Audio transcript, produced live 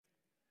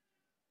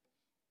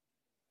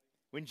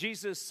When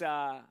Jesus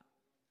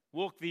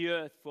walked the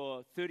earth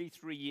for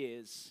 33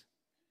 years,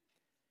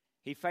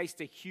 he faced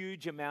a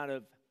huge amount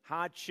of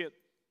hardship,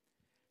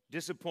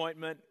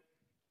 disappointment,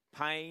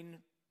 pain,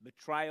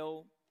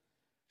 betrayal,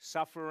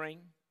 suffering,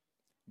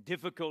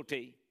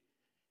 difficulty.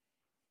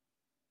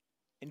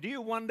 And do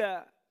you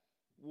wonder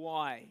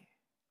why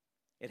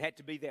it had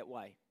to be that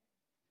way?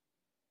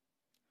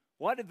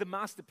 Why did the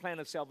master plan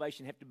of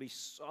salvation have to be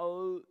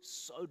so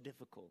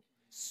difficult?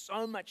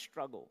 So much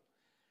struggle.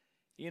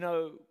 You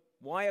know,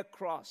 why a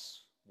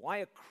cross? Why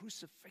a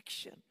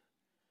crucifixion?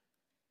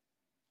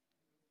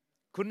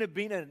 Couldn't it have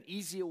been an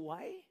easier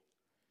way?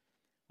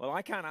 Well,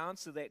 I can't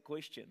answer that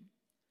question.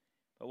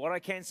 But what I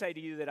can say to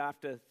you that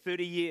after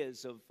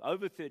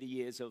over 30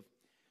 years of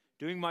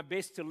doing my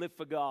best to live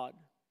for God,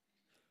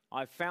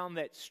 I found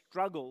that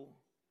struggle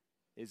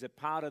is a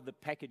part of the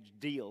package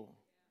deal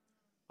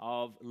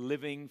of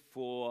living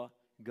for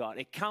God.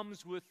 It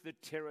comes with the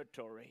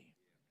territory.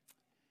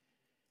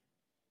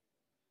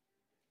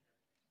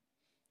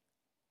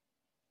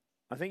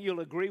 I think you'll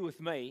agree with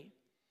me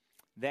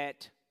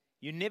that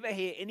you never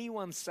hear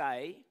anyone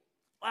say,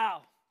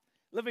 wow,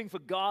 living for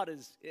God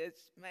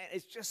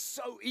it's just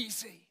so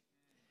easy.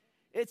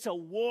 It's a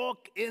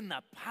walk in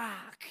the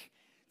park.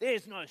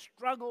 There's no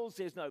struggles,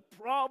 there's no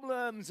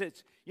problems.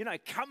 It's,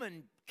 come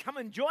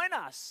and join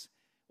us.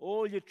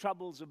 All your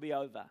troubles will be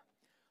over.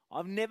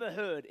 I've never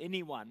heard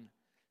anyone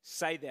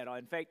say that.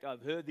 In fact,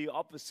 I've heard the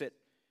opposite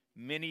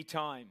many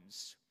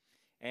times.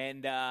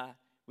 And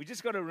we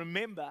just got to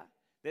remember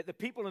that the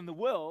people in the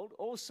world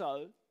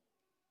also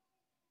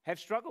have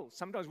struggles.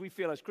 Sometimes we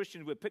feel as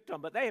Christians we're picked on,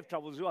 but they have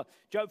troubles as well.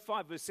 Job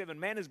 5 verse 7,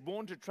 man is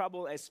born to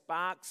trouble as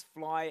sparks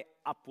fly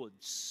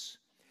upwards.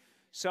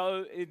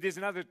 So there's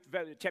another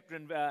chapter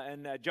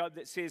in Job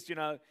that says,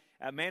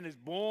 a man is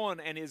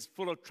born and is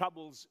full of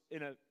troubles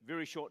in a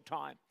very short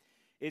time.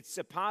 It's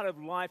a part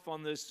of life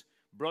on this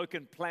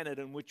broken planet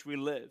in which we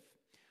live.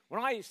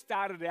 When I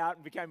started out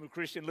and became a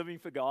Christian living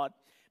for God,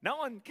 no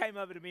one came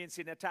over to me and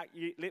said, now, Tuck,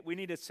 we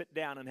need to sit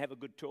down and have a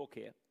good talk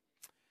here.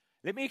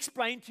 Let me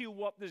explain to you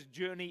what this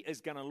journey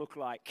is going to look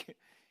like.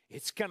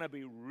 It's going to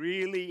be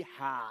really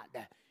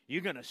hard.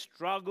 You're going to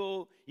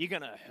struggle. You're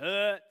going to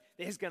hurt.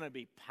 There's going to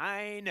be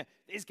pain.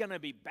 There's going to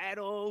be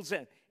battles.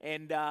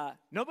 And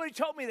nobody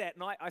told me that.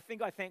 And I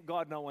thank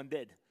God no one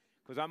did.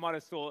 Because I might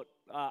have thought,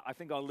 I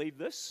think I'll leave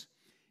this.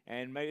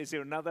 And maybe is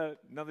there another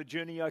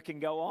journey I can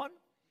go on?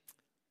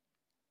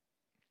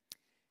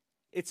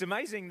 It's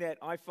amazing that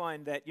I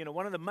find that,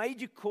 one of the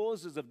major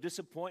causes of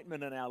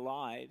disappointment in our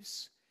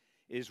lives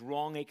is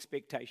wrong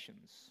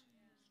expectations.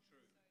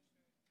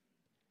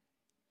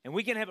 And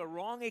we can have a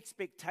wrong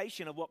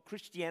expectation of what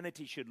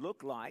Christianity should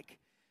look like,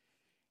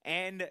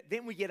 and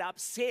then we get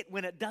upset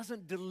when it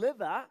doesn't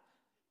deliver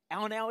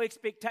on our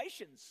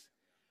expectations.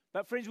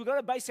 But friends, we've got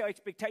to base our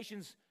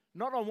expectations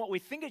not on what we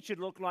think it should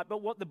look like,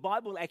 but what the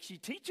Bible actually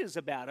teaches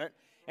about it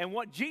and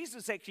what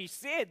Jesus actually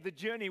said the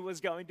journey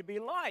was going to be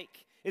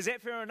like. Is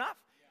that fair enough?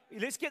 Yeah.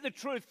 Let's get the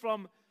truth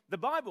from the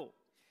Bible.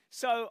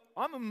 So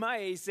I'm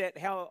amazed at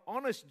how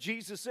honest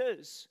Jesus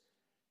is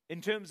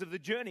in terms of the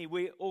journey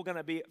we're all going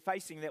to be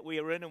facing, that we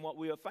are in and what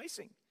we are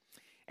facing.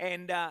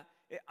 And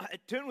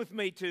turn with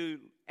me to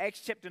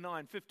Acts chapter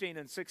 9, 15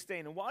 and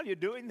 16. And while you're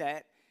doing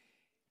that,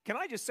 can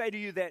I just say to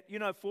you that,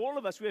 for all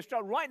of us, we have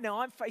struggled. Right now,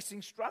 I'm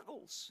facing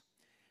struggles.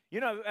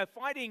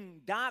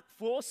 Fighting dark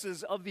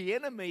forces of the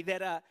enemy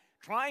that are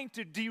trying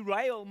to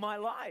derail my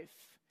life.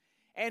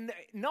 And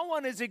no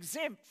one is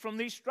exempt from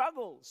these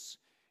struggles.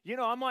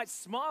 I might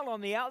smile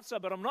on the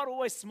outside, but I'm not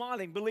always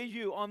smiling, believe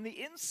you, on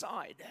the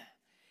inside.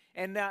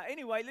 And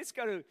anyway, let's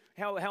go to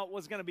how it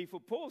was going to be for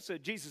Paul. So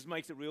Jesus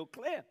makes it real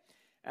clear.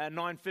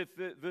 9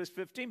 verse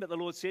 15, but the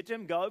Lord said to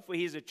him, go, for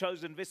he is a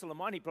chosen vessel of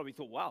mine. He probably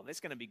thought, wow, that's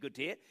going to be good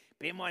to hear.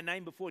 Bear my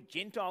name before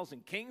Gentiles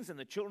and kings and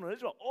the children of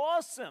Israel.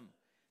 Awesome.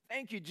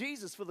 Thank you,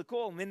 Jesus, for the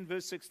call. And then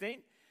verse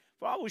 16,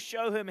 for I will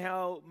show him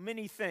how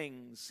many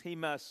things he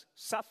must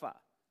suffer.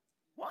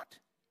 What?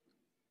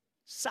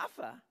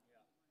 Suffer? Yeah.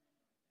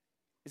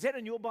 Is that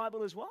in your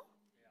Bible as well?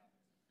 Yeah.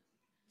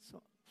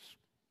 So,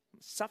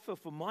 suffer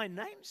for my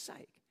name's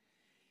sake.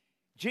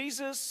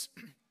 Jesus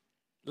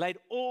laid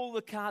all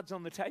the cards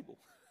on the table.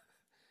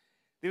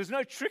 There was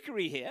no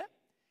trickery here.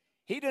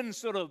 He didn't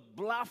sort of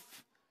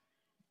bluff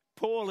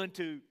Paul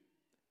into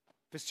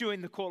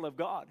pursuing the call of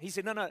God. He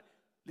said, no,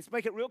 let's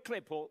make it real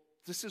clear, Paul.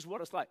 This is what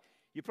it's like.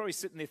 You're probably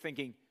sitting there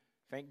thinking,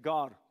 thank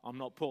God I'm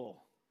not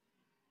Paul.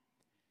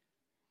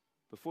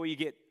 Before you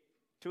get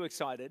too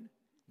excited,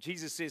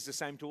 Jesus says the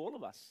same to all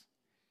of us.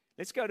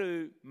 Let's go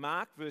to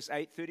Mark verse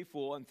 8,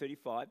 34 and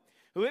 35.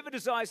 Whoever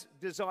desires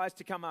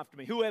to come after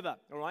me, whoever,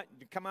 all right,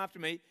 come after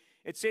me,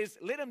 it says,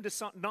 let him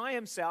deny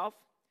himself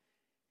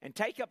and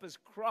take up his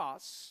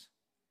cross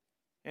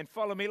and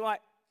follow me.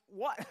 Like,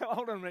 what?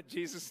 Hold on a minute,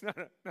 Jesus. No.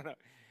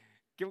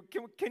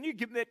 Can you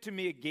give that to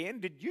me again?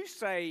 Did you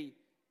say,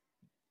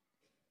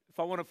 if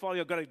I want to follow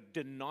you, I've got to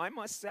deny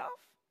myself?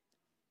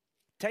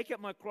 Take up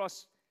my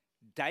cross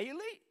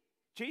daily?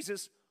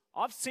 Jesus,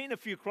 I've seen a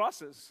few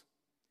crosses.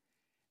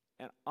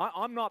 And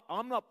I'm not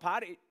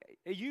part of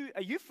it.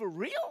 Are you for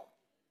real?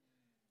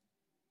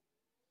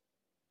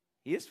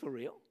 He is for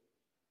real.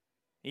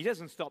 He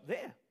doesn't stop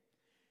there.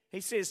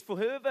 He says, for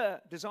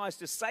whoever desires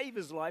to save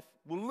his life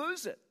will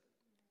lose it.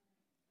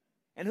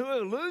 And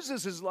whoever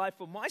loses his life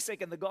for my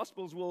sake and the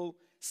gospel's will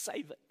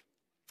save it.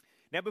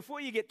 Now,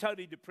 before you get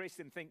totally depressed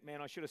and think,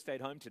 man, I should have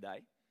stayed home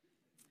today,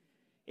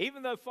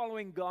 even though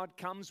following God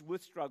comes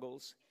with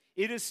struggles,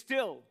 it is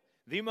still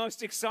the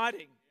most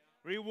exciting,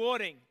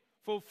 rewarding,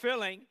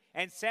 fulfilling,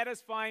 and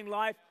satisfying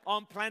life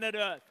on planet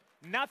Earth.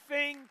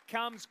 Nothing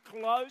comes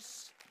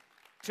close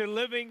to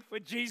living for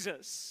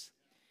Jesus.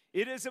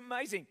 It is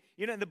amazing.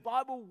 You know, the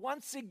Bible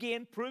once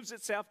again proves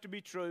itself to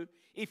be true.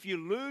 If you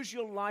lose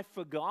your life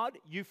for God,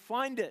 you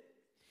find it.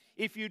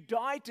 If you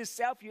die to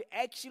self, you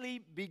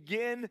actually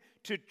begin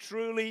to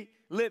truly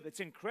live. It's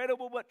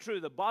incredible but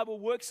true. The Bible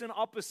works in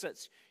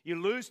opposites.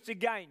 You lose to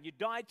gain. You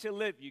die to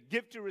live. You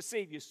give to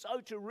receive. You sow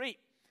to reap.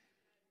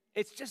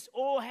 It's just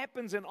all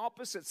happens in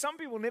opposites. Some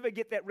people never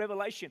get that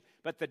revelation.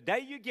 But the day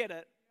you get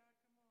it,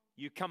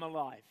 you come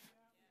alive.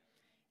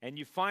 And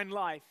you find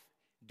life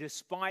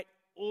despite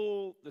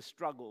all the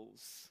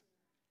struggles.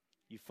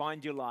 You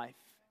find your life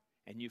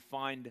and you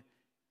find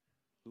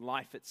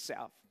life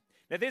itself.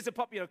 Now, there's a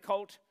popular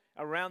cult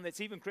around that's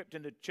even crept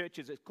into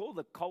churches. It's called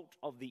the cult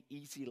of the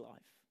easy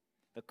life.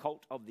 The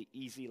cult of the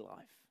easy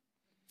life.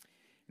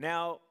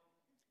 Now,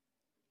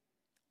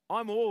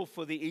 I'm all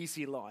for the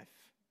easy life.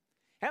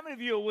 How many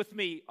of you are with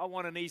me? I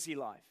want an easy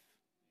life.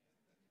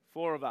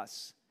 4 of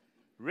us.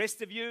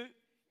 Rest of you,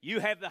 you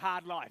have the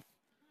hard life.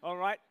 All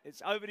right?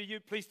 It's over to you.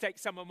 Please take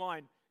some of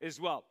mine as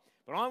well.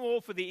 But I'm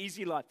all for the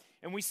easy life.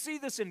 And we see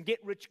this in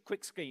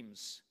get-rich-quick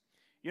schemes.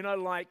 You know,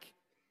 like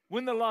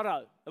win the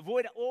lotto,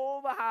 avoid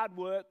all the hard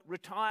work,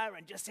 retire,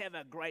 and just have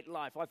a great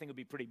life. I think it'd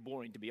be pretty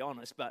boring, to be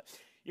honest. But,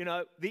 you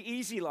know, the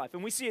easy life.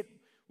 And we see it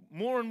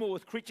more and more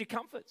with creature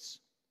comforts.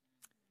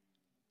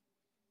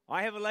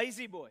 I have a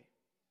lazy boy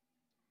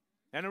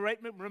and a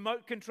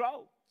remote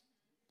control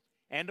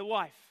and a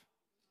wife.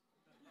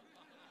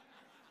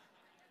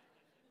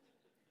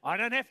 I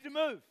don't have to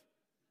move.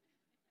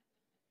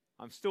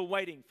 I'm still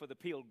waiting for the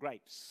peeled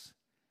grapes,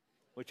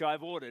 which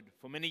I've ordered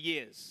for many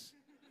years,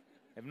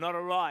 have not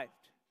arrived.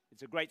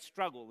 It's a great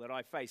struggle that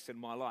I face in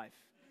my life,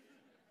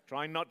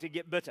 trying not to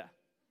get bitter.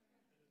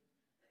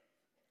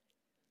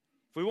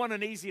 If we want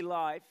an easy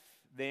life,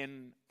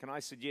 then can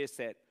I suggest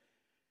that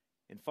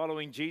in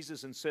following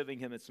Jesus and serving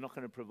Him, it's not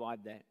going to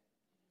provide that.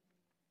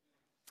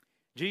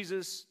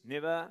 Jesus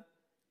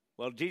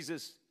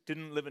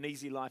didn't live an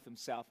easy life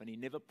Himself, and He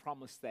never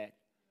promised that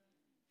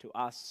to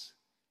us,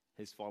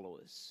 His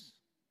followers.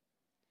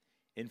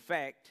 In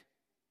fact,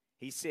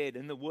 He said,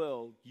 in the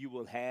world you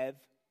will have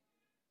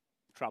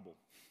trouble,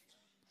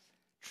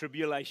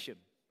 tribulation.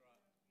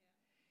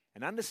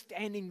 And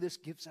understanding this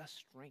gives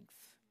us strength.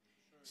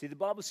 See, the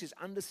Bible says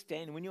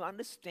understand. When you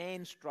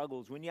understand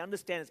struggles, when you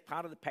understand it's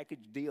part of the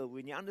package deal,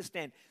 when you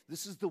understand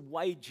this is the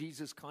way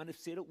Jesus kind of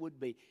said it would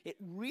be, it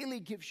really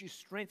gives you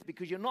strength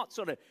because you're not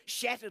sort of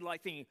shattered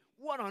like thinking,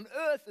 what on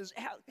earth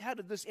how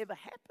did this ever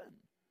happen?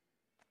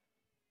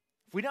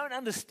 If we don't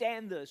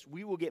understand this,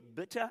 we will get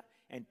bitter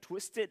and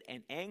twisted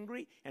and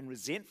angry and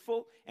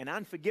resentful and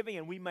unforgiving,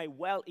 and we may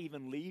well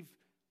even leave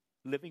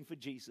living for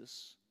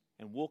Jesus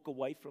and walk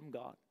away from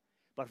God.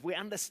 But if we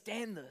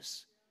understand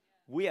this,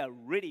 we are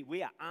ready,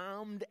 we are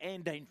armed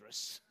and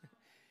dangerous.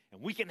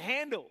 And we can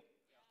handle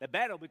the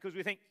battle because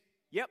we think,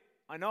 yep,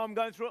 I know I'm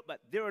going through it, but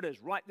there it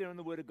is, right there in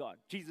the Word of God.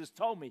 Jesus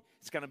told me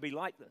it's going to be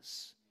like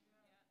this.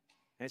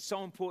 And it's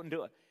so important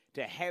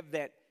to have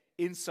that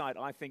insight,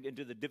 I think,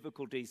 into the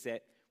difficulties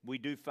that we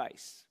do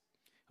face.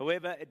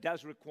 However, it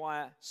does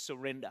require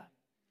surrender,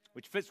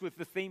 which fits with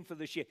the theme for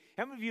this year.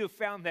 How many of you have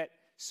found that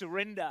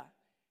struggle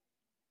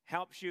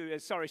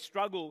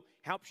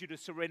helps you to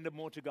surrender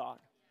more to God?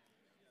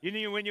 You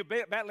know, when you're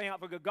battling out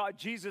for God,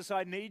 Jesus,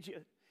 I need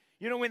you.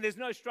 You know, when there's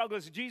no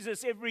struggles,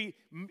 Jesus, every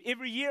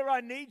year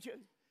I need you.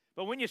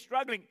 But when you're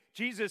struggling,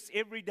 Jesus,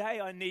 every day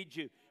I need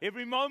you.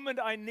 Every moment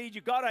I need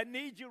you. God, I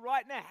need you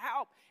right now.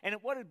 Help. And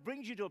it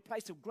brings you to a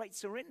place of great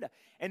surrender.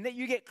 And that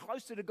you get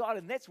closer to God,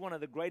 and that's one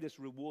of the greatest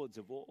rewards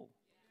of all.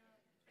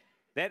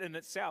 That in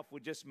itself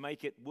would just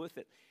make it worth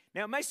it.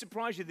 Now, it may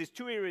surprise you, there's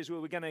 2 areas where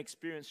we're going to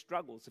experience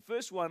struggles. The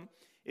first one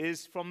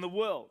is from the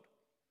world.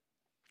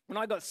 When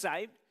I got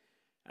saved,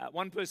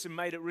 one person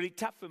made it really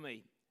tough for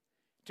me.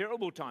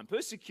 Terrible time,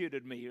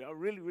 persecuted me,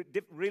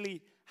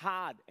 really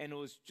hard, and it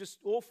was just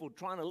awful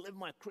trying to live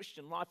my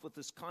Christian life with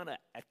this kind of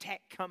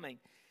attack coming.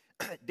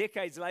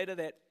 Decades later,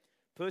 that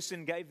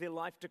person gave their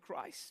life to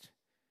Christ,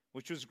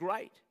 which was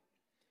great.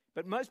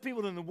 But most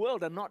people in the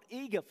world are not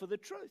eager for the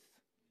truth.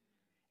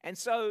 And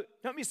so,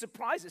 don't be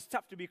surprised, it's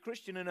tough to be a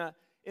Christian in a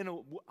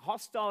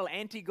hostile,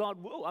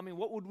 anti-God world. I mean,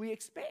 what would we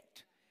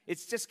expect?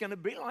 It's just going to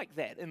be like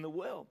that in the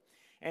world.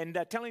 And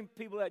telling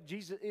people that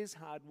Jesus is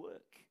hard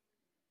work.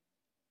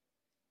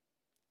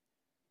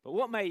 But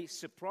what may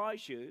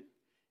surprise you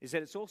is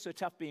that it's also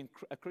tough being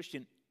a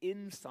Christian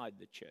inside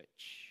the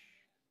church.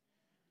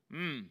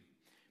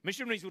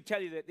 Missionaries will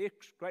tell you that their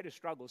greatest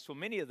struggles, for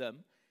many of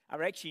them,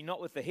 are actually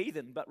not with the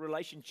heathen, but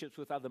relationships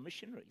with other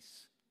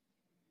missionaries.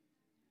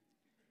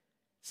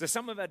 So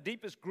some of our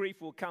deepest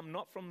grief will come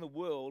not from the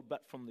world,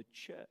 but from the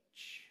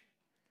church.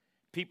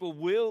 People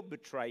will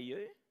betray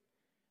you,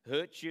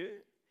 hurt you,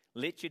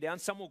 let you down.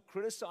 Some will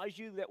criticize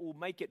you. That will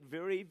make it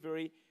very,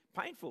 very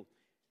painful,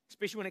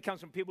 especially when it comes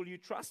from people you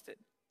trusted.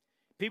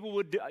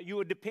 People you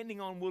were depending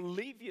on will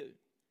leave you.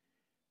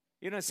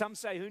 You know, some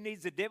say, who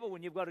needs the devil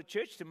when you've got a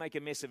church to make a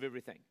mess of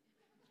everything?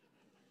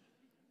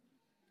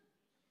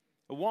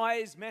 A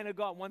wise man of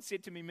God once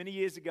said to me many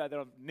years ago that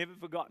I've never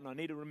forgotten. I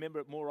need to remember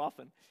it more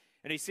often.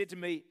 And he said to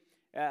me,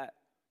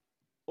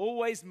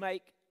 always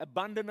make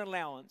abundant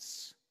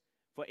allowance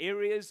for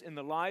areas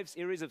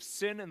of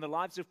sin in the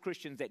lives of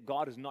Christians that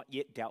God has not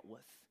yet dealt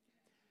with.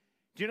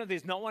 Do you know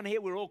there's no one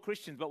here, we're all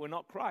Christians, but we're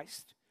not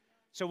Christ.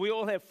 So we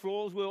all have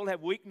flaws, we all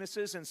have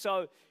weaknesses, and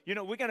so, you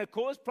know, we're going to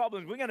cause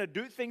problems. We're going to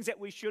do things that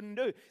we shouldn't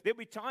do. There'll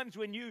be times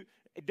when you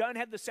don't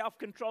have the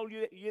self-control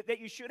that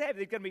you should have.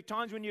 There's going to be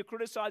times when you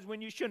criticize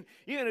when you shouldn't.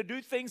 You're going to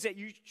do things that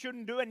you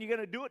shouldn't do, and you're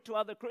going to do it to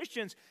other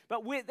Christians.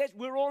 But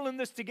we're all in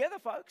this together,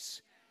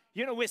 folks.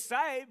 You know, we're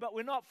saved, but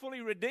we're not fully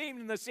redeemed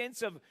in the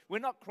sense of we're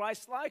not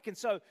Christ-like, and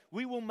so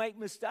we will make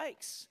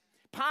mistakes.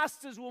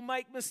 Pastors will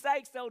make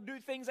mistakes. They'll do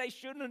things they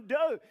shouldn't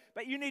do.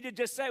 But you need to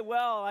just say,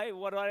 well, hey,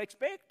 what do I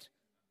expect?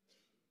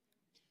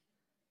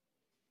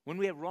 When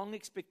we have wrong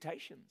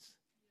expectations.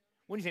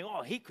 When you think,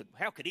 oh,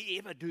 how could he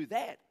ever do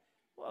that?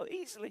 Well,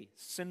 easily.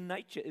 Sin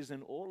nature is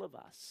in all of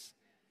us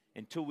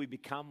until we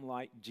become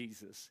like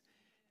Jesus.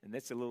 And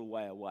that's a little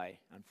way away,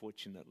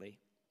 unfortunately.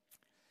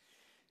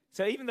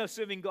 So even though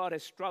serving God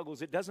has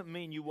struggles, it doesn't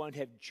mean you won't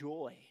have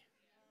joy.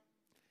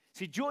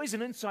 See, joy is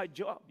an inside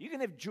job. You can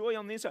have joy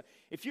on the inside.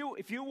 If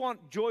you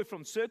want joy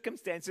from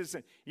circumstances,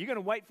 and you're going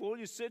to wait for all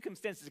your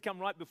circumstances to come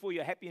right before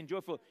you're happy and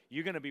joyful,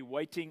 you're going to be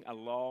waiting a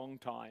long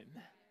time.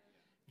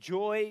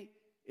 Joy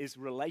is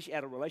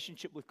out of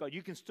relationship with God.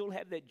 You can still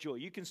have that joy.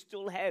 You can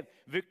still have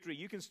victory.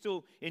 You can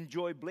still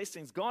enjoy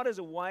blessings. God has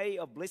a way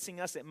of blessing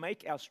us that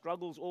make our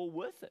struggles all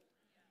worth it.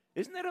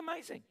 Isn't that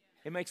amazing?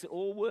 It makes it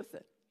all worth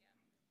it.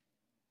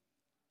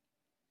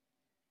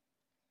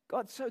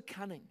 God's so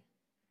cunning.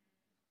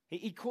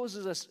 He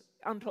causes us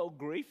untold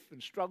grief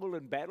and struggle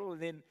and battle,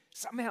 and then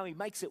somehow he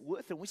makes it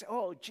worth it. And we say,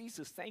 oh,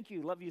 Jesus, thank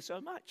you, love you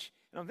so much.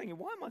 And I'm thinking,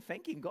 why am I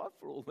thanking God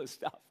for all this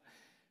stuff?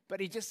 But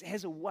he just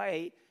has a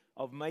way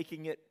of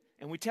making it,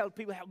 and we tell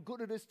people how good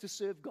it is to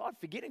serve God,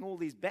 forgetting all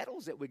these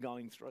battles that we're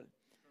going through.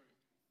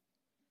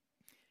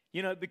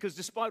 You know, because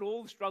despite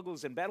all the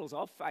struggles and battles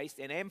I've faced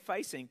and am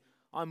facing,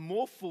 I'm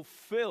more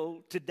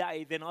fulfilled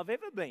today than I've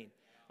ever been.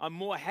 I'm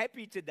more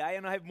happy today,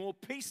 and I have more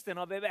peace than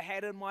I've ever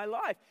had in my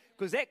life.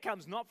 Because that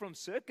comes not from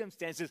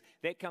circumstances,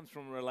 that comes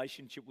from a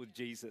relationship with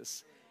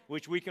Jesus,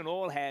 which we can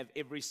all have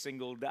every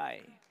single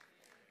day.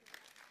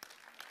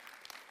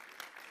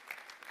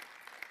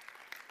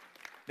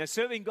 Now,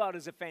 serving God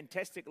is a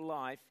fantastic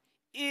life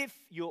if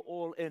you're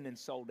all in and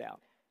sold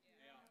out.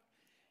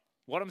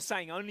 What I'm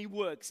saying only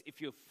works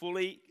if you're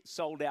fully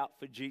sold out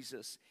for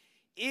Jesus.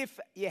 If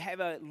you have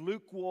a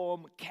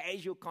lukewarm,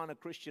 casual kind of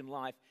Christian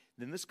life,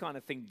 then this kind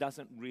of thing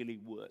doesn't really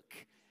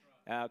work.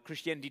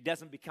 Christianity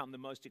doesn't become the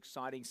most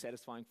exciting,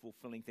 satisfying,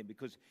 fulfilling thing,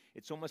 because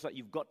it's almost like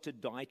you've got to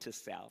die to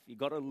self. You've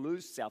got to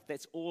lose self.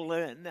 That's all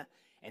in,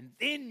 and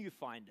then you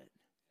find it.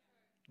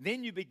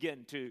 Then you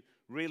begin to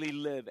really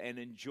live and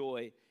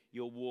enjoy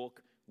your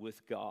walk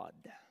with God.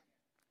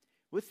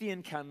 With the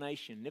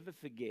incarnation, never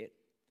forget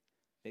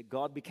that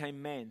God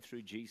became man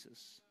through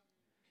Jesus.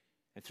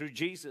 And through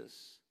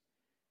Jesus,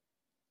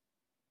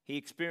 he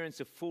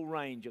experienced a full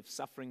range of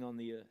suffering on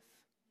the earth.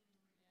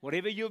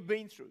 Whatever you've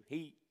been through,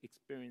 he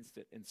experienced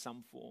it in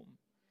some form.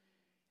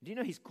 Do you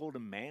know he's called a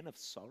man of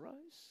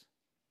sorrows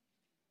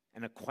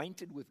and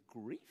acquainted with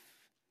grief?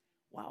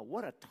 Wow,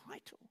 what a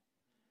title.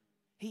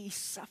 He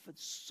suffered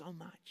so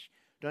much.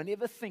 Don't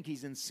ever think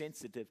he's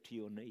insensitive to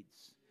your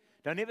needs.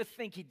 Don't ever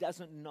think he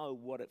doesn't know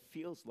what it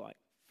feels like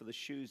for the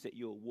shoes that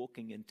you're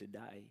walking in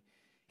today.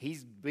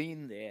 He's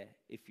been there,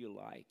 if you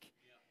like,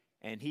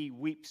 and he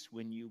weeps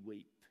when you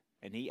weep,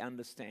 and he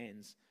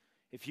understands.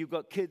 If you've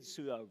got kids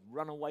who are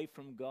run away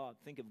from God,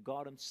 think of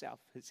God himself.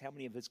 How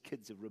many of his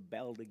kids have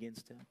rebelled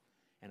against him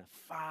and are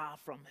far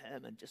from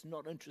him and just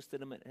not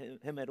interested in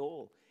him at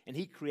all, and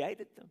he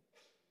created them.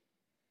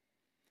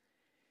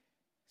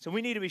 So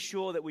we need to be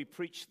sure that we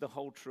preach the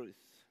whole truth.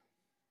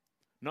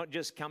 Not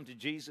just come to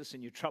Jesus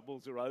and your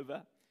troubles are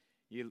over.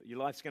 Your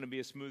life's going to be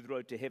a smooth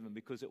road to heaven,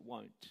 because it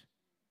won't.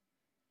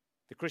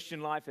 The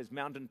Christian life has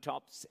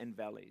mountaintops and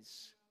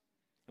valleys.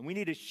 And we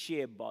need to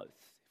share both.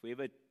 If we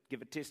ever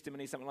give a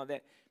testimony, something like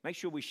that, make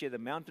sure we share the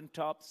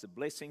mountaintops, the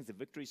blessings, the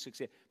victory,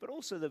 success, but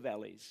also the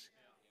valleys.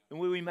 And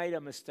where we made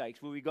our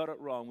mistakes, where we got it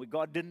wrong, where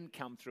God didn't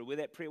come through, where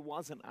that prayer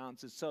wasn't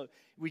answered. So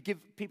we give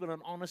people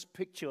an honest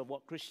picture of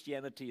what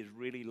Christianity is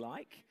really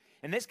like.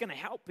 And that's going to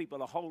help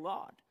people a whole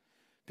lot.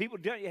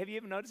 Have you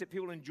ever noticed that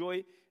people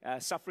enjoy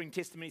suffering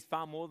testimonies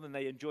far more than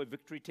they enjoy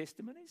victory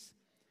testimonies?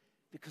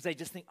 Because they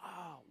just think,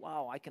 oh,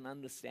 wow, I can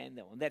understand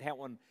that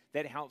one.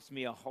 That helps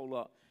me a whole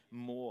lot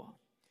more.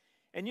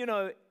 And you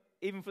know,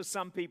 even for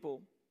some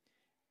people,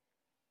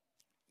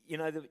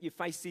 you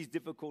face these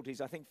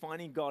difficulties. I think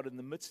finding God in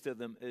the midst of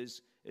them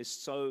is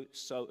so,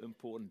 so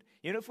important.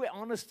 If we're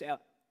honest,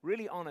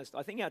 really honest,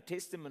 I think our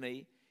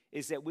testimony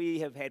is that we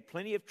have had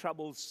plenty of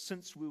troubles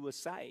since we were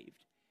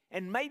saved,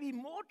 and maybe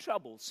more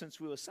troubles since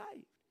we were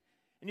saved.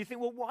 And you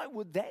think, well, why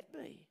would that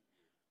be?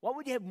 Why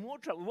would you have more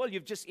trouble? Well,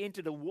 you've just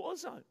entered a war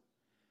zone.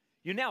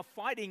 You're now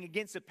fighting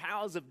against the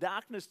powers of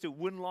darkness to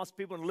win lost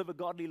people and live a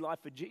godly life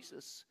for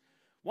Jesus.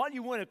 While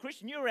you weren't a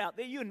Christian, you were out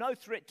there. You're no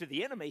threat to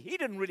the enemy. He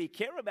didn't really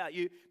care about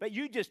you, but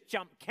you just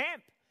jumped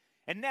camp.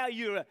 And now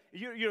you're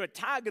a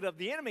target of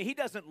the enemy. He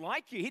doesn't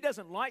like you. He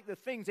doesn't like the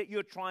things that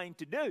you're trying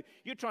to do.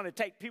 You're trying to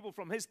take people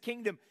from his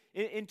kingdom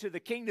into the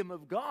kingdom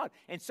of God.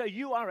 And so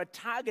you are a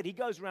target. He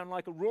goes around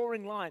like a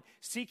roaring lion,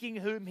 seeking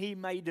whom he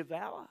may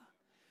devour.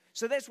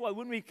 So that's why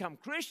when we become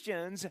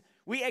Christians,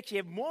 we actually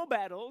have more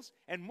battles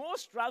and more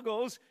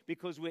struggles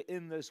because we're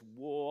in this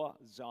war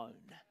zone.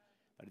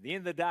 But at the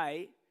end of the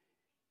day,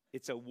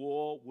 it's a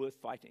war worth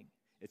fighting.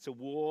 It's a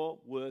war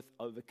worth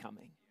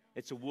overcoming.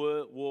 It's a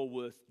war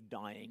worth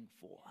dying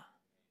for.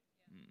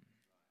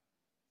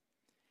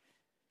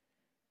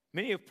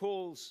 Many of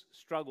Paul's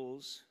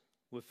struggles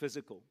were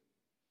physical.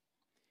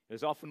 He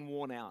was often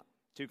worn out.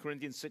 2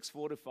 Corinthians 6,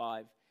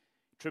 4-5.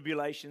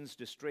 Tribulations,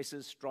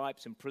 distresses,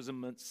 stripes,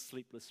 imprisonments,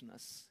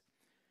 sleeplessness.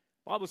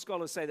 Bible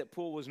scholars say that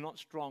Paul was not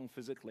strong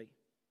physically.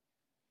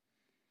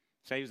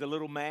 So he was a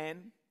little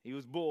man. He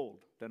was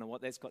bald. Don't know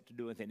what that's got to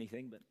do with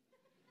anything, but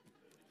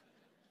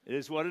it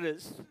is what it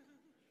is.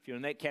 If you're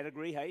in that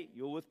category, hey,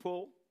 you're with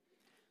Paul.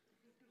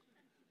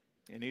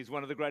 And he's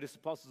one of the greatest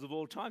apostles of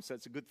all time, so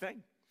it's a good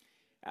thing.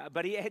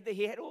 But he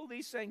had all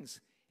these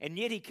things, and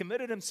yet he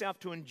committed himself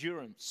to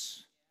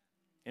endurance.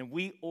 And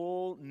we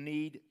all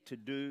need to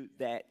do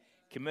that.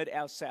 Commit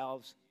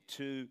ourselves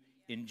to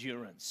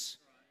endurance.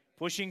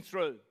 Pushing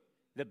through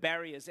the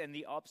barriers and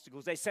the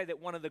obstacles. They say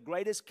that one of the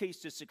greatest keys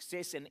to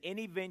success in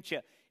any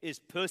venture is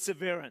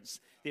perseverance.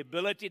 The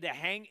ability to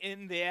hang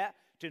in there,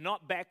 to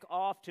not back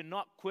off, to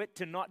not quit,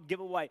 to not give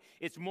away.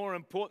 It's more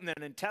important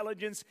than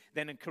intelligence,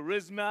 than in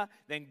charisma,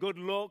 than good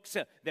looks,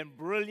 than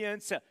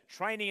brilliance.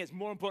 Training is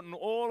more important.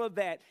 All of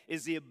that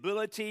is the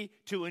ability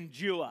to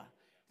endure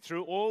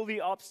through all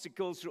the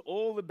obstacles, through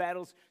all the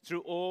battles,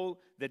 through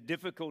all the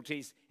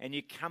difficulties, and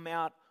you come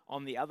out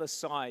on the other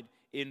side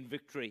in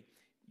victory.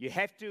 You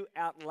have to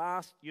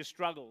outlast your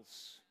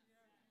struggles.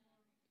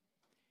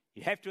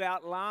 You have to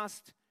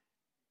outlast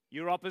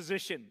your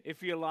opposition,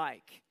 if you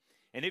like.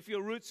 And if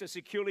your roots are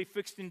securely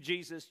fixed in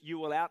Jesus, you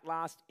will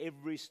outlast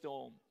every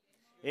storm.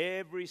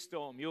 Every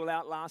storm, you will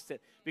outlast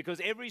it.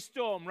 Because every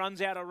storm runs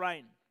out of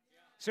rain.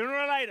 Sooner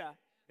or later,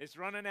 it's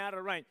running out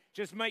of rain.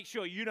 Just make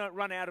sure you don't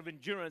run out of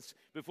endurance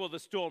before the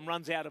storm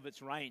runs out of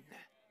its rain.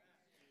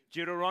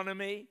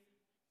 Deuteronomy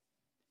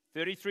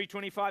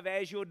 33:25,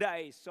 as your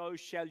days, so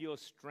shall your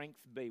strength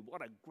be.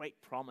 What a great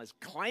promise.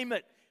 Claim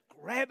it.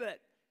 Grab it.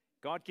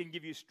 God can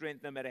give you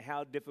strength no matter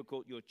how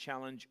difficult your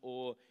challenge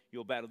or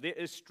your battle. There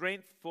is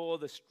strength for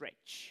the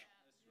stretch.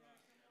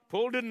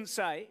 Paul didn't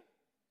say,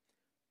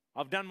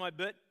 I've done my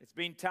bit. It's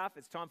been tough.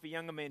 It's time for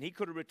younger men. He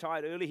could have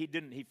retired early. He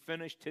didn't. He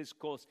finished his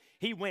course.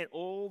 He went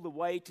all the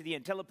way to the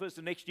end. Tell the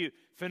person next to you,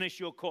 finish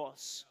your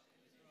course.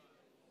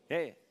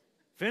 Yeah.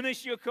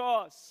 Finish your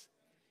course.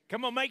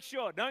 Come on, make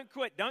sure. Don't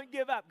quit. Don't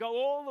give up. Go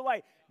all the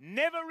way.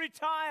 Never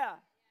retire.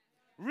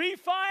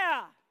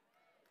 Refire.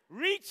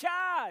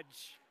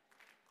 Recharge.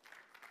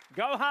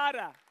 Go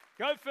harder.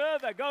 Go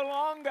further. Go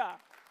longer.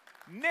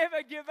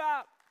 Never give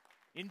up.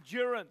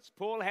 Endurance.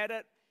 Paul had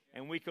it,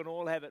 and we can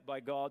all have it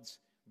by God's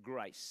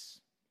grace.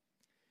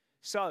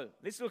 So,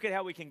 let's look at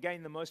how we can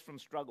gain the most from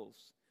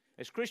struggles.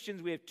 As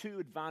Christians, we have two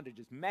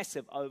advantages,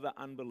 massive over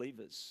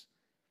unbelievers.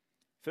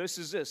 First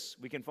is this: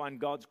 we can find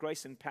God's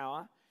grace and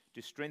power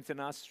to strengthen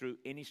us through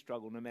any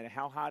struggle, no matter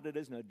how hard it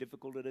is, how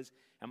difficult it is,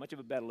 how much of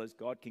a battle it is.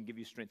 God can give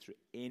you strength through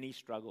any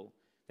struggle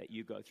that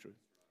you go through.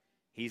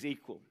 He's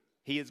equal.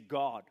 He is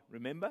God,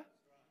 remember?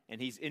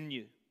 And He's in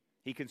you.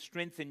 He can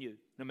strengthen you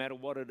no matter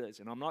what it is.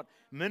 And I'm not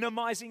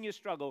minimizing your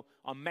struggle.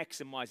 I'm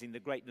maximizing the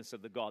greatness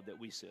of the God that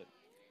we serve.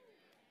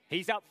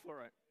 He's up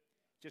for it.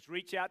 Just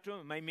reach out to Him.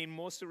 It may mean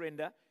more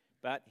surrender,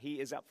 but He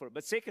is up for it.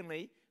 But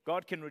secondly,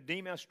 God can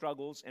redeem our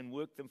struggles and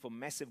work them for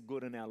massive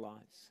good in our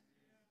lives.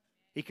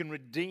 He can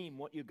redeem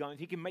what you're going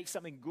through. He can make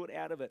something good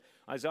out of it.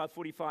 Isaiah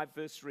 45,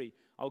 verse 3.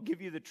 I'll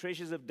give you the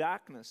treasures of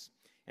darkness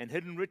and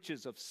hidden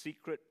riches of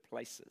secret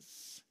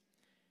places.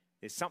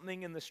 There's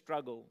something in the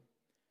struggle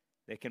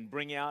that can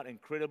bring out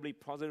incredibly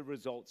positive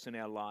results in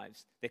our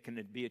lives that can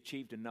be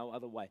achieved in no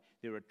other way.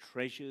 There are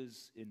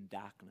treasures in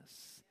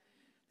darkness.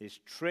 There's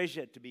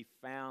treasure to be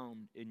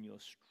found in your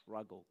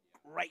struggle.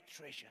 Great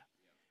treasure.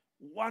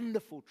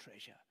 Wonderful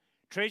treasure.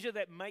 Treasure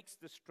that makes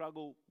the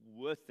struggle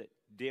worth it,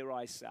 dare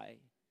I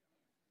say.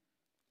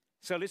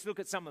 So let's look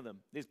at some of them.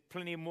 There's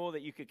plenty more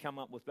that you could come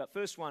up with. But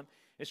first one,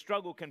 a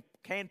struggle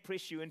can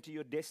press you into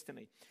your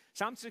destiny.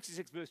 Psalm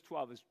 66 verse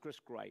 12 is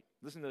just great.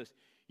 Listen to this.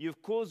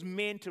 You've caused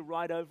men to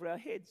ride over our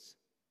heads.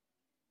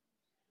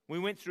 We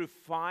went through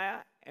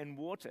fire and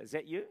water. Is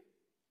that you?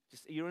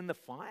 You're in the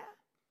fire?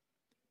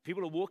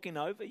 People are walking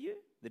over you?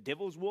 The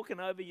devil's walking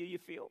over you, you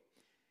feel.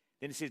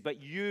 Then it says,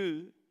 but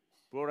you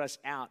brought us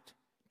out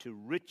to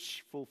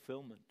rich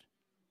fulfillment.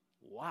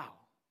 Wow.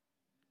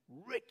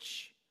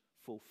 Rich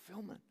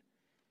fulfillment.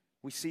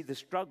 We see the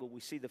struggle, we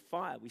see the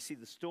fire, we see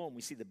the storm,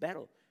 we see the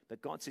battle.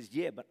 But God says,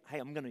 yeah, but hey,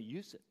 I'm going to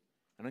use it.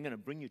 And I'm going to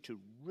bring you to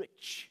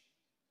rich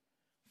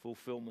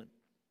fulfillment.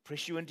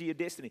 Press you into your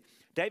destiny.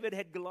 David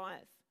had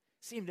Goliath.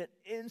 Seemed an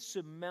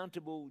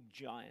insurmountable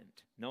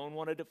giant. No one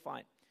wanted to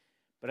fight.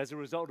 But as a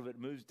result of it,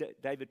 moves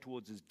David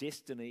towards his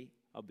destiny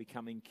of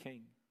becoming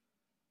king.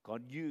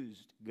 God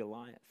used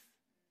Goliath.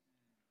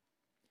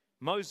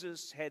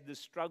 Moses had this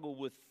struggle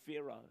with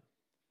Pharaoh,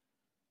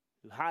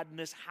 who hardened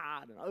his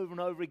heart and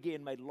over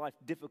again made life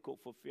difficult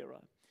for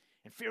Pharaoh.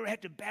 And Pharaoh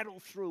had to battle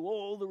through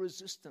all the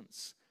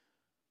resistance.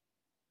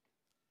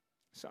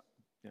 So,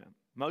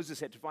 Moses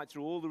had to fight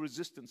through all the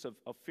resistance of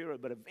Pharaoh,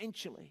 but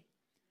eventually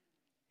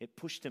it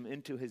pushed him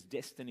into his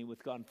destiny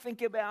with God. And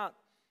think about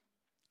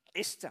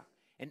Esther,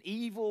 an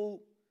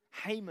evil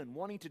Haman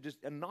wanting to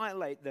just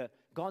annihilate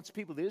God's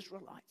people, the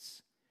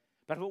Israelites.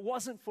 But if it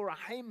wasn't for a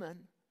Haman,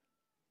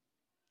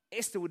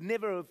 Esther would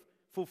never have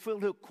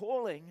fulfilled her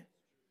calling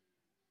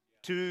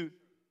to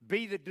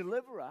be the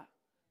deliverer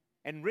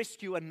and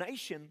rescue a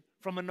nation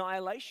from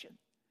annihilation.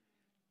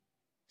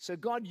 So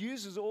God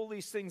uses all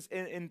these things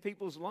in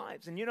people's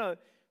lives. And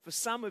for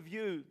some of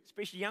you,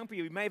 especially young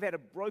people, you may have had a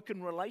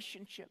broken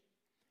relationship.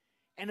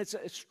 And it's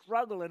a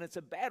struggle and it's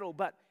a battle,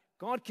 but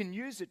God can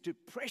use it to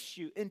press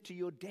you into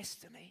your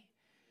destiny,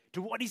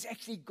 to what He's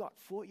actually got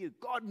for you.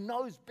 God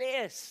knows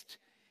best.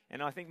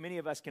 And I think many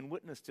of us can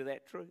witness to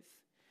that truth.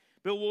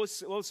 Bill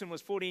Wilson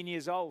was 14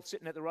 years old,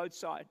 sitting at the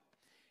roadside.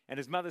 And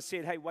his mother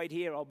said, hey, wait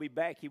here, I'll be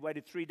back. He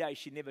waited 3 days.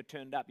 She never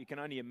turned up. You can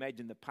only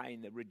imagine the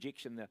pain, the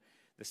rejection, the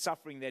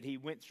suffering that he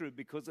went through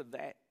because of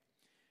that.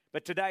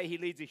 But today he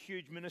leads a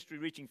huge ministry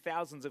reaching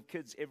thousands of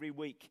kids every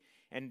week.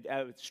 And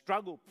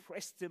struggle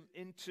pressed him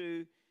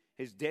into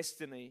his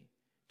destiny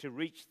to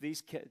reach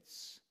these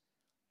kids.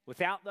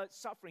 Without that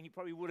suffering, he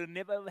probably would have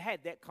never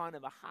had that kind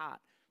of a heart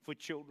for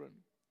children.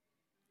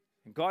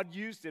 And God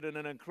used it in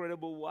an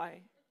incredible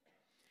way.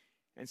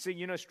 And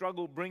see,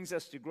 struggle brings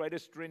us to greater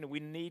strength, and we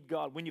need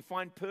God. When you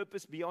find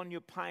purpose beyond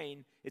your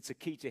pain, it's a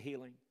key to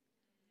healing.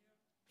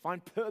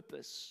 Find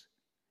purpose.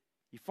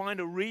 You find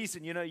a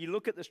reason, you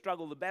look at the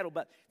struggle, the battle,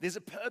 but there's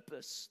a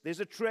purpose. There's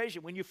a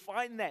treasure. When you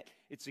find that,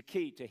 it's a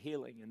key to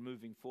healing and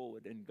moving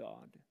forward in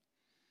God.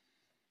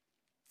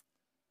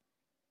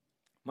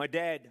 My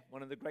dad,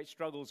 one of the great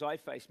struggles I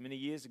faced many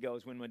years ago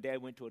is when my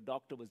dad went to a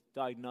doctor, was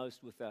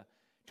diagnosed with a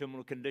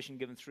terminal condition,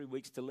 given 3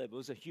 weeks to live. It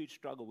was a huge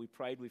struggle. We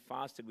prayed, we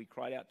fasted, we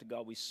cried out to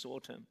God, we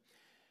sought Him.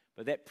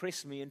 But that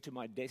pressed me into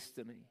my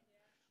destiny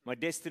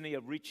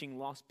of reaching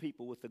lost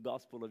people with the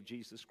gospel of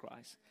Jesus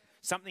Christ.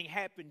 Something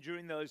happened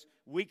during those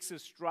weeks of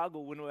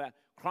struggle when we were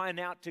crying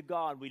out to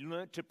God. We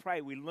learned to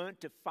pray, we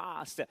learned to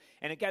fast,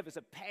 and it gave us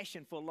a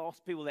passion for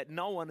lost people that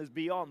no one is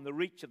beyond the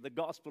reach of the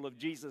gospel of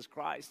Jesus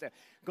Christ.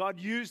 God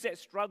used that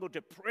struggle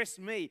to press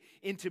me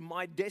into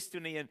my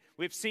destiny, and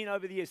we've seen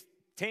over the years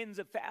tens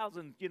of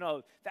thousands,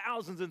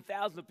 thousands and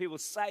thousands of people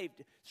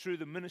saved through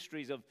the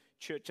ministries of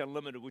Church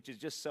Unlimited, which is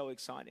just so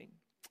exciting.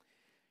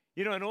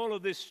 In all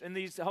of this, in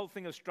the whole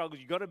thing of struggles,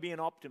 you've got to be an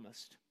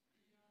optimist,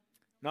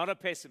 not a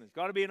pessimist.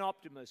 Got to be an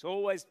optimist,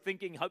 always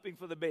thinking, hoping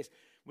for the best.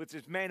 With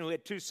this man who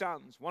had 2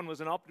 sons, one was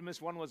an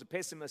optimist, one was a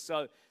pessimist.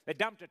 So they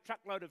dumped a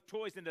truckload of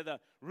toys into the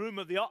room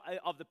of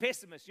the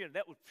pessimist.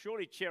 That would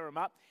surely cheer him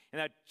up.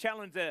 And they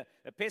challenged the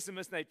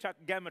pessimist, and they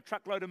gave him a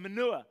truckload of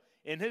manure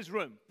in his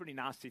room. Pretty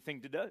nasty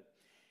thing to do.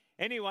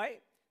 Anyway,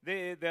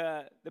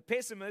 the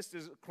pessimist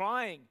is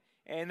crying,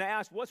 and they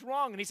asked, what's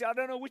wrong? And he said, I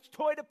don't know which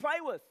toy to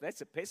play with. That's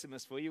a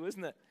pessimist for you,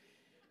 isn't it?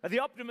 But the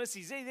optimist,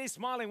 he's there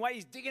smiling away.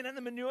 He's digging in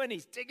the manure, and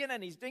he's digging,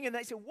 and he's digging.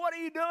 They said, what are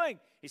you doing?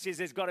 He says,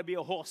 there's got to be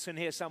a horse in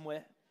here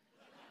somewhere.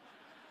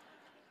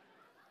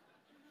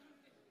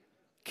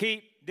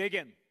 Keep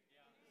digging.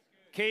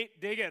 Keep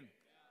digging.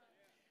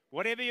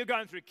 Whatever you're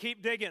going through,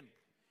 keep digging.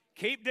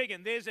 Keep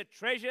digging. There's a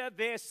treasure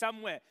there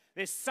somewhere.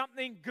 There's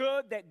something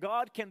good that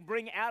God can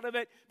bring out of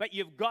it, but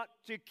you've got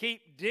to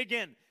keep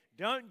digging.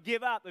 Don't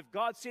give up. If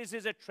God says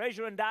there's a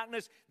treasure in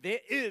darkness, there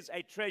is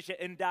a treasure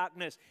in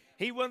darkness.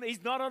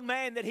 He's not a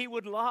man that He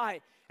would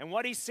lie. And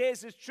what He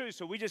says is true.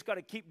 So we just got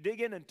to keep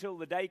digging until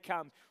the day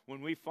comes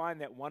when we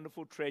find that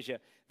wonderful treasure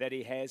that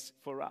He has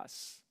for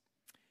us.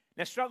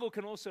 Now, struggle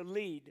can also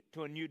lead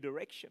to a new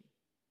direction.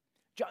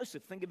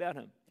 Joseph, think about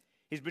him.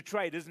 He's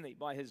betrayed, isn't he,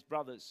 by his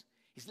brothers.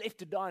 He's left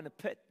to die in a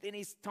pit. Then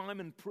his time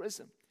in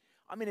prison.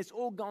 I mean, it's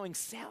all going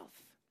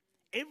south.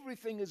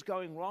 Everything is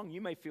going wrong.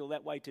 You may feel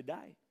that way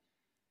today.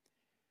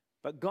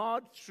 But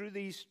God, through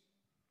these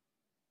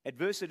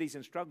adversities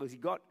and struggles, He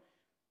got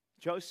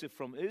Joseph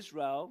from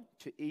Israel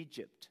to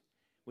Egypt,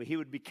 where he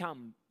would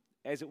become,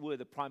 as it were,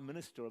 the prime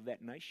minister of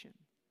that nation.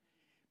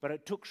 But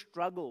it took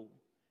struggle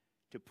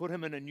to put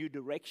him in a new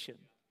direction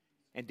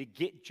and to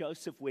get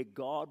Joseph where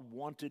God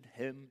wanted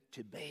him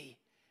to be.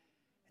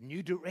 A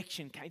new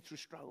direction came through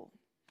struggle.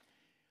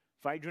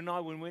 For Adrian and I,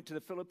 when we went to the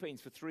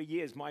Philippines for 3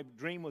 years, my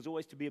dream was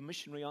always to be a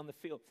missionary on the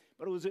field.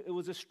 But it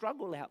was a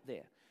struggle out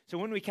there. So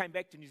when we came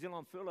back to New Zealand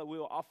on furlough, we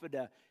were offered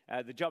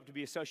the job to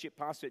be associate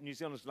pastor at New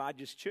Zealand's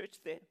largest church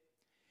there.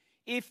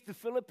 If the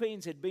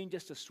Philippines had been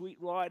just a sweet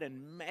ride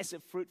and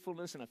massive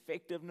fruitfulness and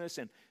effectiveness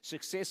and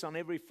success on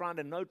every front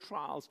and no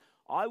trials,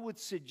 I would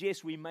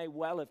suggest we may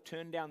well have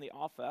turned down the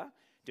offer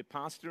to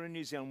pastor in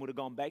New Zealand, would have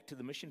gone back to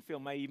the mission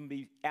field, may even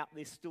be out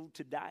there still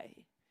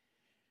today.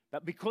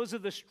 But because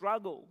of the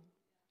struggle,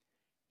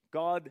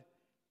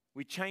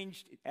 we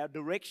changed our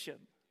direction.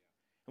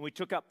 And we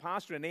took up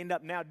pastor and end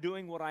up now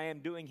doing what I am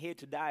doing here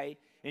today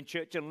in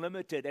Church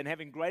Unlimited and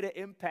having greater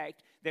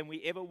impact than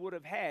we ever would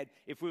have had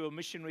if we were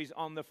missionaries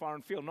on the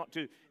foreign field. Not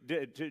to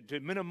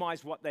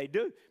minimize what they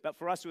do, but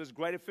for us it was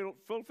greater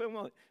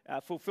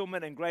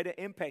fulfillment and greater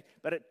impact.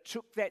 But it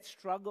took that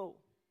struggle,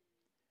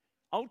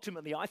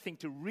 ultimately, I think,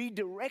 to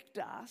redirect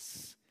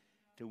us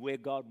to where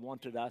God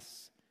wanted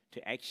us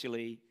to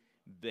actually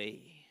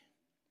be.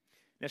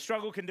 Now,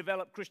 struggle can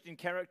develop Christian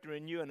character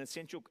in you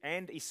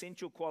and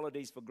essential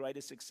qualities for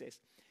greater success.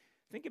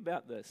 Think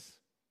about this.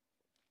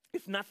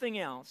 If nothing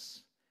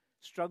else,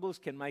 struggles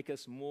can make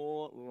us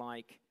more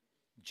like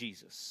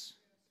Jesus.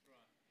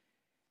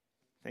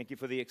 Thank you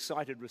for the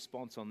excited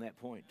response on that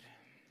point.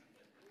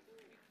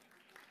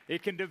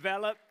 It can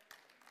develop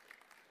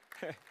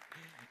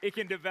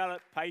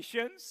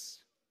patience,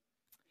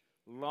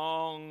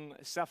 long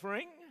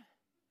suffering,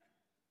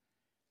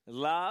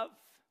 love,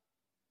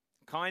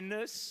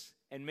 kindness,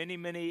 and many,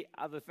 many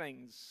other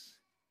things.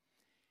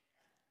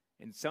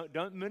 And so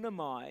don't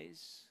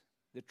minimize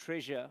the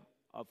treasure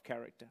of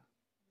character.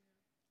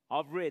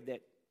 I've read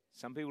that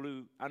some people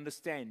who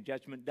understand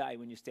Judgment Day,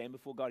 when you stand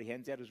before God, He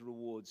hands out His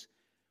rewards.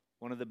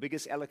 One of the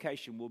biggest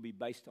allocation will be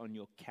based on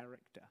your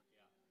character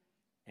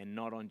and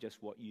not on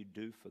just what you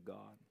do for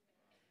God.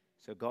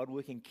 So God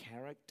working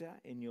character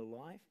in your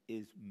life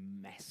is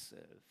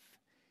massive.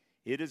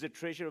 It is a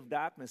treasure of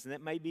darkness, and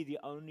that may be the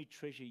only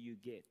treasure you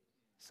get.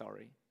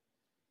 Sorry.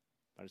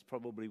 But it's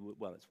probably,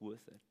 it's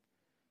worth it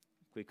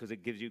because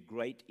it gives you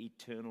great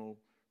eternal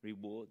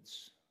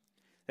rewards.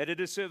 They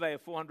did a survey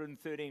of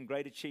 413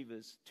 great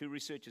achievers. 2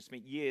 researchers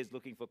spent years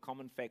looking for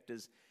common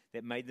factors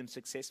that made them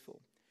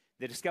successful.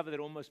 They discovered that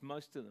almost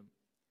most of them,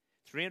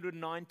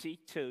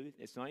 392,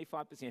 that's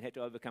 95%, had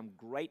to overcome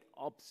great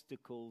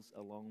obstacles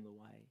along the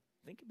way.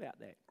 Think about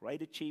that.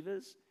 Great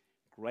achievers,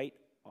 great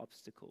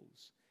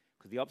obstacles.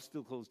 Because the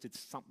obstacles did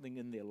something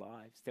in their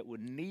lives that were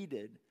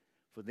needed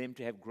for them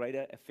to have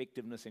greater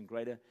effectiveness and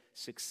greater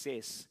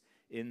success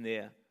in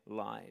their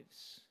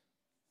lives.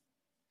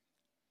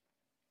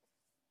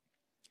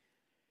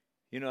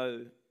 You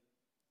know,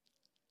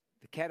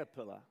 the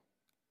caterpillar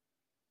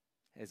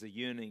has a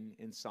yearning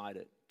inside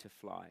it to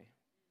fly.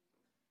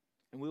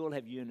 And we all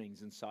have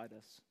yearnings inside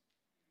us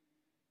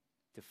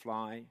to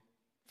fly,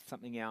 for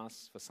something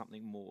else, for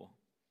something more.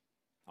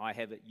 I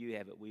have it, you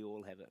have it, we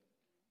all have it.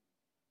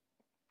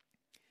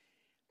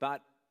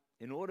 But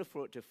in order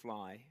for it to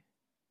fly,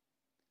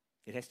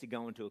 it has to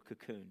go into a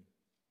cocoon.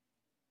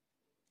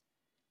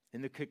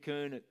 In the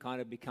cocoon, it kind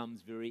of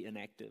becomes very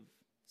inactive.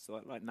 It's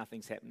like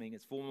nothing's happening.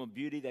 Its form of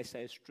beauty, they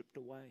say, is stripped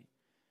away.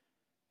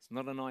 It's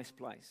not a nice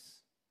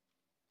place.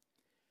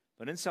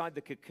 But inside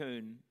the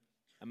cocoon,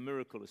 a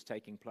miracle is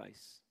taking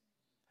place,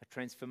 a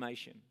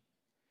transformation.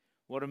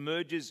 What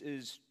emerges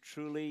is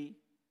truly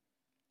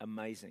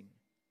amazing.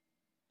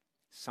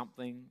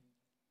 Something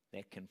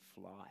that can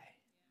fly.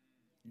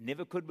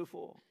 Never could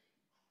before.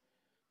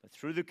 But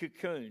through the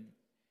cocoon,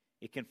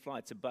 it can fly.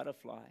 It's a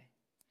butterfly.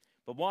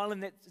 But while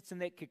it's in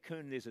that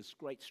cocoon, there's this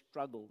great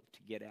struggle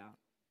to get out.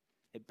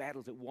 It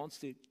battles. It wants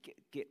to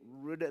get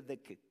rid of the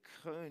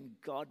cocoon.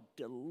 God,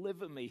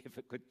 deliver me, if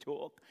it could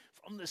talk,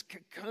 from this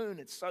cocoon.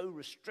 It's so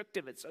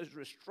restrictive. It's so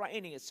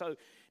restraining. It's so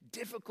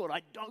difficult.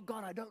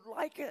 God, I don't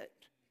like it.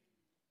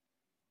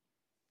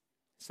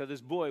 So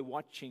this boy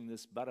watching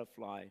this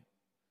butterfly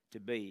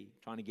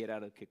trying to get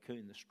out of the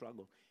cocoon, the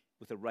struggle,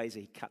 with a razor,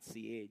 he cuts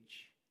the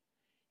edge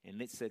and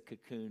lets the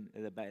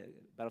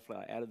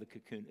butterfly out of the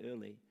cocoon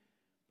early.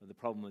 But the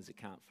problem is it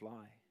can't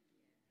fly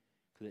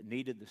because it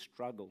needed the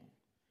struggle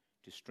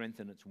to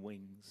strengthen its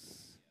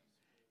wings,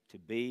 to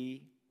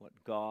be what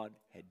God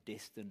had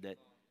destined it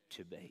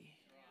to be.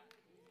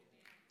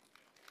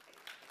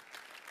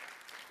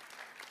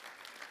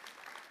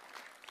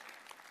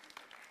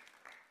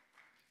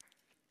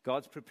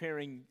 God's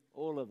preparing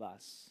all of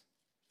us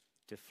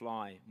to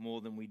fly more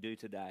than we do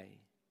today.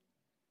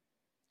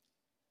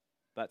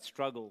 But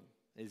struggle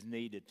is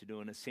needed to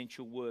do an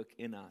essential work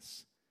in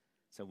us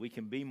so we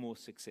can be more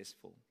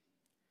successful.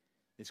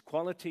 There's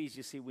qualities,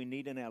 you see, we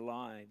need in our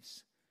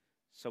lives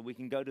so we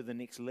can go to the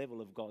next level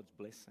of God's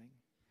blessing.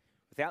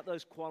 Without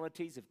those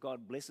qualities, if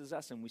God blesses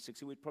us and we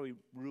succeed, we'd probably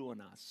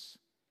ruin us.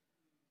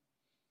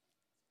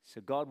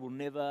 So God will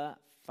never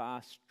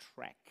fast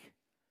track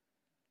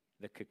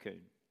the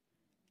cocoon.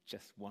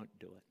 Just won't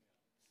do it.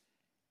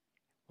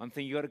 One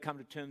thing you've got to come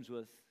to terms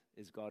with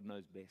is God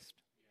knows best.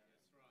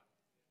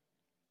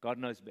 God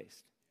knows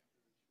best.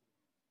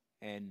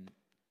 And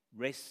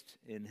rest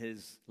in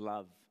His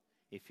love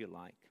if you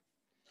like.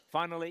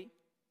 Finally,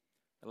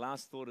 the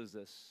last thought is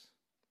this.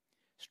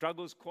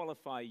 Struggles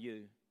qualify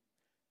you.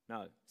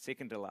 No,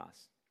 second to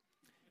last.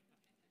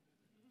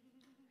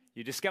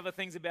 You discover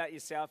things about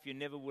yourself you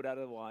never would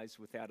otherwise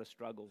without a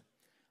struggle.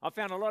 I've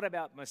found a lot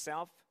about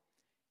myself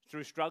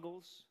through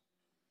struggles.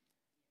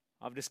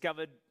 I've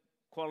discovered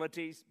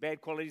qualities,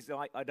 bad qualities that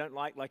I don't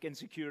like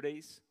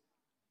insecurities,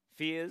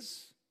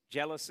 fears,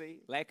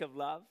 jealousy, lack of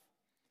love.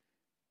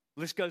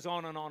 List goes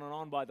on and on and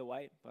on, by the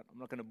way, but I'm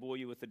not going to bore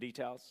you with the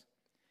details.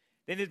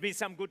 Then there's been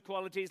some good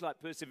qualities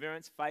like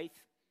perseverance, faith,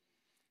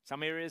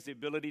 some areas, the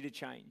ability to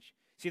change.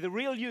 See, the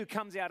real you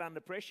comes out under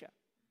pressure.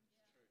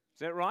 Is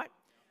that right?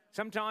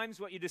 Sometimes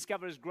what you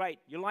discover is great.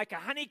 You're like a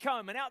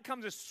honeycomb, and out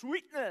comes a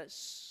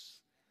sweetness.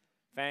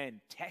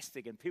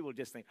 Fantastic. And people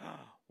just think,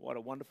 oh, what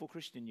a wonderful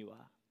Christian you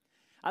are.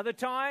 Other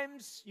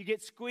times, you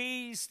get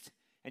squeezed,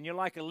 and you're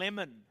like a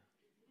lemon.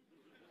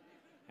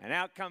 And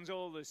out comes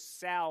all this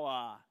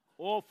sour,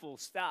 awful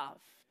stuff.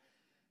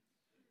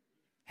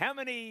 How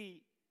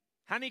many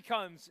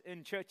honeycombs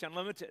in Church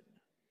Unlimited?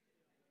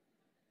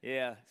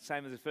 Yeah,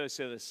 same as the first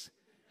service.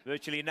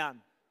 Virtually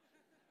none.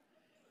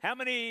 How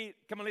many,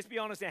 come on, let's be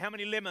honest now, how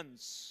many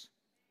lemons?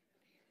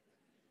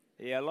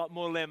 Yeah, a lot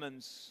more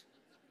lemons.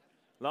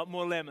 A lot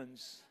more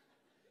lemons.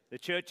 The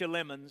Church of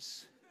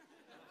Lemons.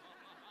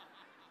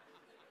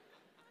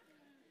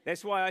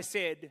 That's why I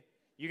said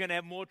you're going to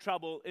have more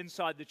trouble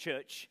inside the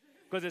church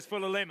because it's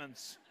full of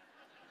lemons.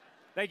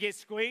 They get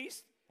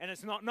squeezed and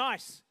it's not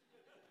nice.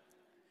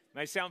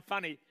 May sound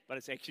funny, but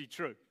it's actually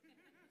true.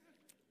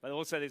 But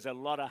also there's a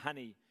lot of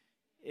honey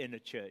in a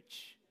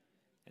church.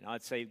 And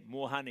I'd say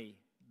more honey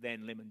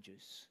than lemon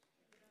juice,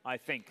 I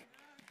think.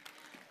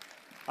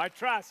 I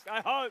trust,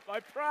 I hope,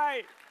 I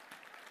pray.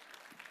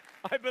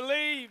 I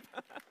believe.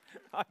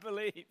 I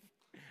believe.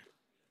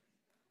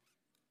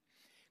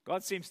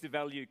 God seems to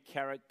value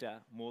character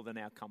more than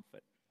our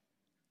comfort.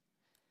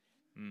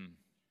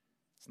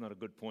 It's not a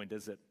good point,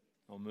 is it?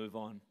 I'll move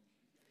on.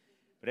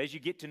 But as you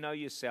get to know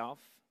yourself,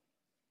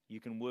 you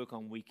can work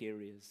on weak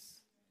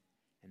areas.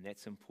 And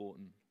that's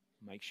important.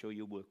 Make sure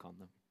you work on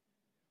them.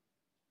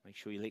 Make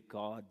sure you let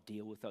God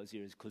deal with those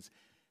areas because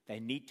they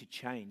need to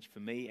change for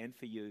me and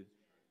for you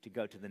to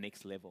go to the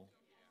next level.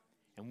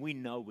 And we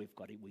know we've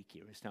got weak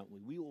areas, don't we?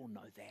 We all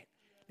know that.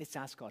 Let's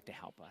ask God to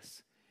help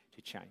us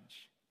to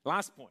change.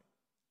 Last point.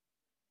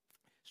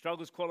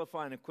 Struggles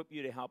qualify and equip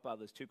you to help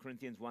others. 2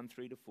 Corinthians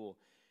 1:3-4.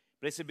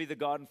 Blessed be the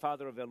God and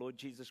Father of our Lord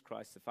Jesus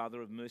Christ, the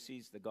Father of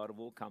mercies, the God of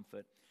all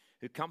comfort,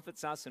 who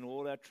comforts us in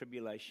all our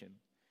tribulation,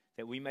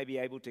 that we may be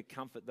able to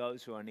comfort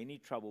those who are in any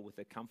trouble with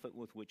the comfort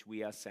with which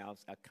we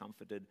ourselves are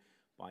comforted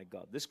by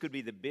God. This could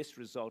be the best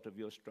result of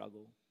your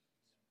struggle.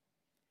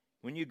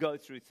 When you go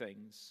through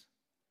things,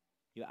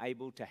 you're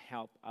able to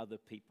help other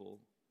people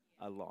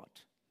a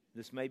lot.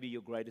 This may be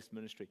your greatest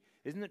ministry.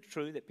 Isn't it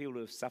true that people who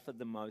have suffered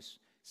the most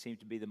seem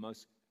to be the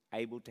most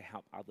able to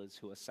help others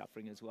who are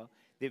suffering as well?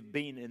 They've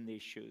been in their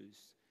shoes.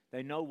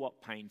 They know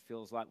what pain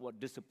feels like, what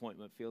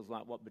disappointment feels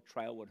like, what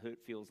betrayal, what hurt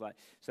feels like,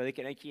 so they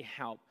can actually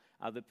help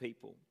other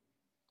people.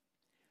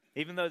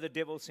 Even though the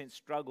devil sent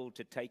struggle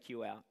to take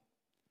you out,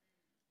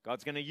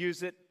 God's going to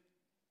use it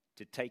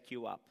to take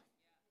you up.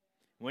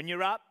 When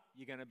you're up,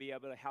 you're going to be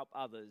able to help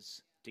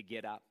others to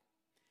get up.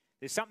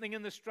 There's something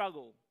in the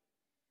struggle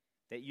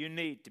that you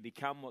need to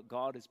become what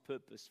God has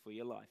purposed for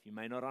your life. You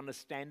may not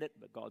understand it,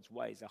 but God's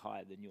ways are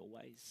higher than your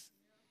ways.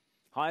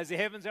 High as the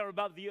heavens are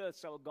above the earth,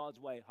 so are God's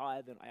way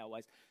higher than our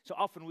ways. So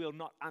often we'll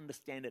not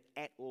understand it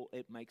at all.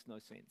 It makes no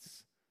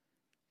sense.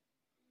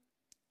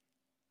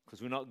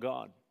 Because we're not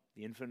God.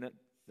 The infinite,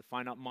 the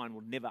finite mind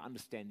will never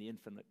understand the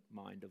infinite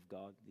mind of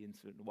God, the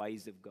infinite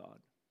ways of God.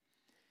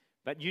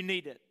 But you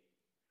need it.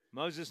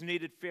 Moses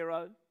needed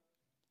Pharaoh.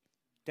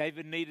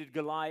 David needed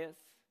Goliath.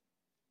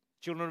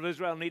 Children of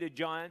Israel needed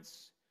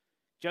giants.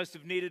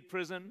 Joseph needed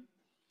prison.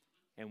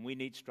 And we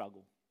need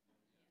struggle.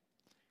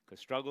 Because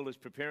struggle is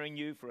preparing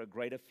you for a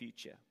greater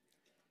future.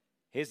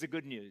 Here's the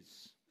good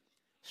news.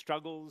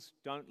 Struggles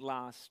don't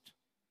last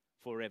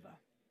forever.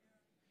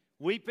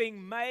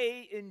 Weeping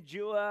may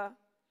endure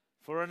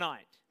for a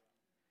night,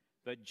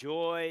 but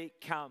joy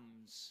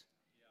comes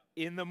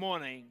in the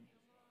morning.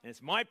 And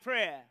it's my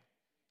prayer,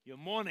 your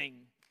morning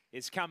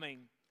is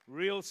coming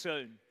real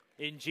soon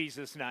in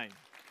Jesus' name.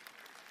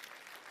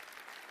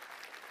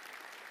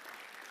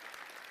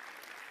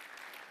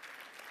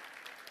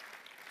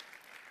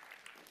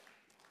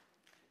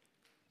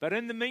 But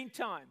in the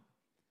meantime,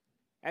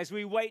 as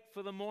we wait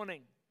for the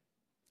morning,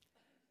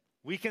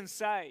 we can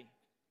say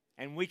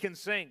and we can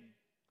sing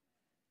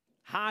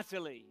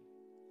heartily,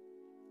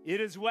 it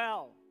is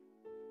well,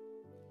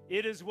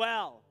 it is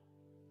well,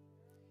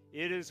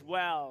 it is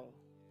well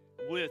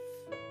with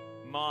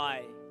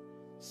my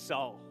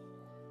soul.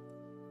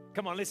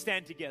 Come on, let's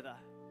stand together.